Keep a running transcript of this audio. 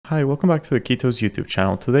Hi, welcome back to the Ketos YouTube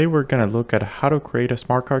channel. Today we're going to look at how to create a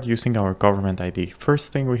smart card using our government ID.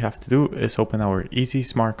 First thing we have to do is open our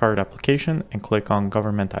EZSmartCard application and click on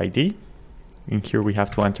government ID. In here we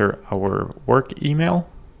have to enter our work email.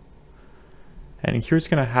 And here it's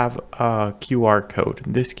going to have a QR code.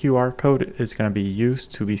 This QR code is going to be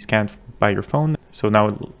used to be scanned by your phone. So now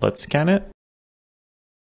let's scan it.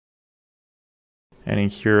 And in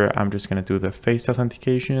here I'm just going to do the face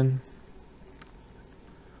authentication.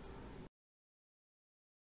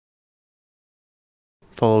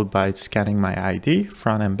 Followed by scanning my ID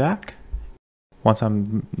front and back. Once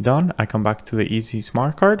I'm done, I come back to the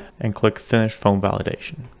EZSmartCard and click Finish Phone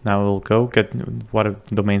Validation. Now it'll go get what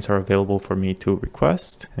domains are available for me to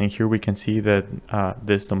request. And here we can see that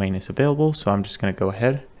this domain is available. So I'm just going to go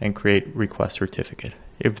ahead and create request certificate.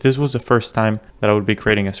 If this was the first time that I would be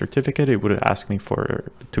creating a certificate, it would ask me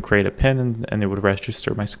to create a PIN and it would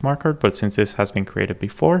register my smart card. But since this has been created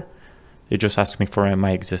before, it just asks me for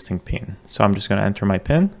my existing PIN. So I'm just going to enter my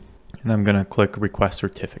PIN and I'm going to click Request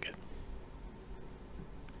Certificate.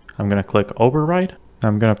 I'm going to click Override.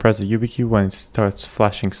 I'm going to press the YubiKey when it starts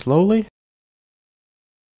flashing slowly.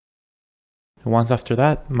 And once after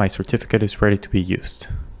that, my certificate is ready to be used.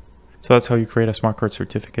 So that's how you create a smart card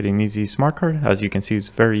certificate in EZSmartCard. As you can see, it's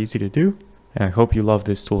very easy to do. And I hope you love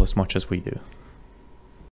this tool as much as we do.